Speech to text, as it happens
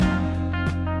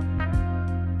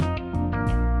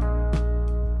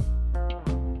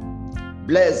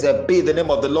Blessed be the name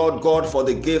of the Lord God for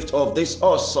the gift of this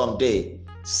awesome day,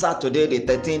 Saturday, the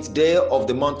 13th day of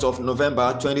the month of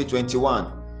November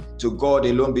 2021. To God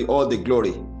alone be all the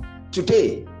glory.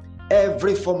 Today,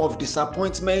 every form of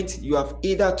disappointment you have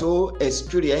hitherto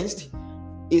experienced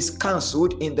is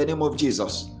cancelled in the name of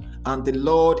Jesus. And the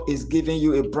Lord is giving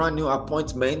you a brand new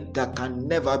appointment that can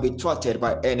never be thwarted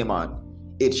by any man.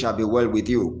 It shall be well with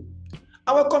you.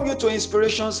 I welcome you to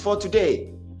Inspirations for today.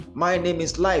 My name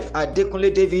is Life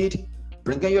Adekunle David,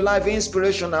 bringing you life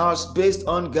inspiration hours based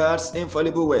on God's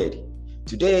infallible word.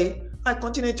 Today, I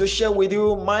continue to share with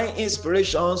you my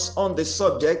inspirations on the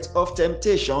subject of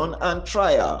temptation and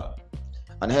trial.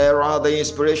 And here are the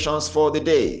inspirations for the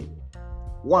day.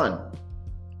 1.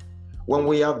 When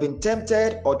we have been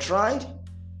tempted or tried,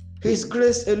 His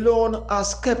grace alone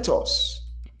has kept us.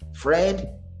 Friend,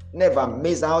 never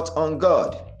miss out on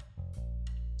God.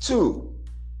 2.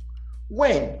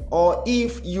 When or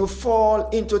if you fall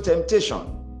into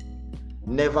temptation,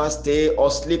 never stay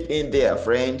or sleep in there,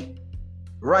 friend.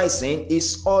 Rising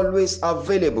is always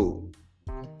available.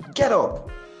 Get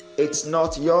up. It's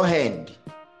not your hand.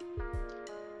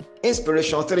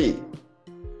 Inspiration 3.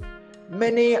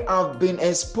 Many have been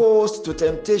exposed to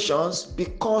temptations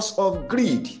because of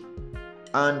greed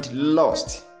and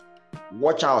lust.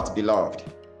 Watch out, beloved.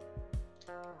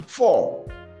 4.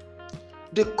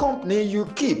 The company you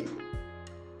keep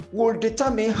will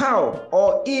determine how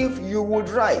or if you would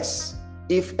rise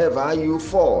if ever you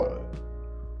fall.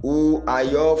 Who are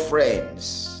your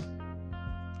friends?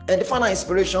 And the final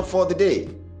inspiration for the day.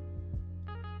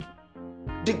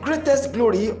 The greatest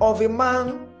glory of a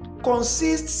man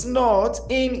consists not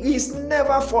in his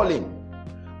never falling,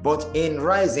 but in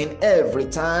rising every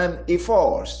time he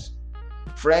falls.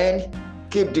 Friend,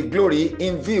 keep the glory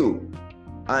in view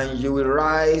and you will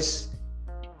rise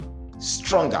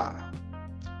stronger.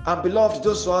 And beloved,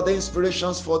 those are the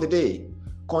inspirations for the day.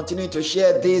 Continue to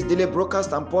share these daily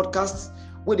broadcasts and podcasts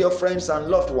with your friends and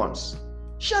loved ones.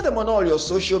 Share them on all your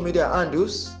social media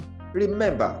handles.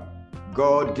 Remember,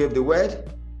 God gave the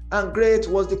word, and great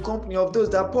was the company of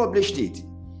those that published it.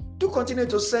 Do continue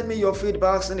to send me your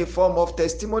feedbacks in the form of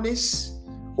testimonies,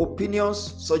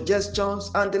 opinions, suggestions,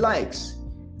 and the likes.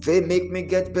 They make me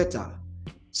get better.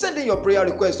 Send in your prayer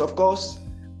requests, of course.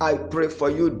 I pray for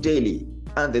you daily.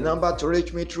 And the number to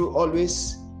reach me through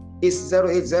always is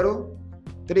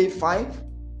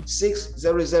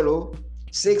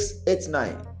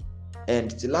 080-35-600-689.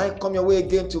 And till I come your way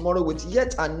again tomorrow with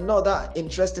yet another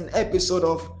interesting episode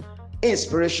of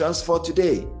Inspirations for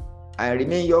Today, I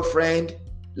remain your friend,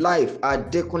 Life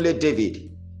Adekunle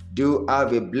David. Do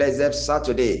have a blessed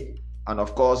Saturday and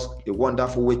of course a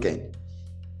wonderful weekend.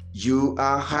 You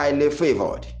are highly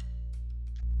favored.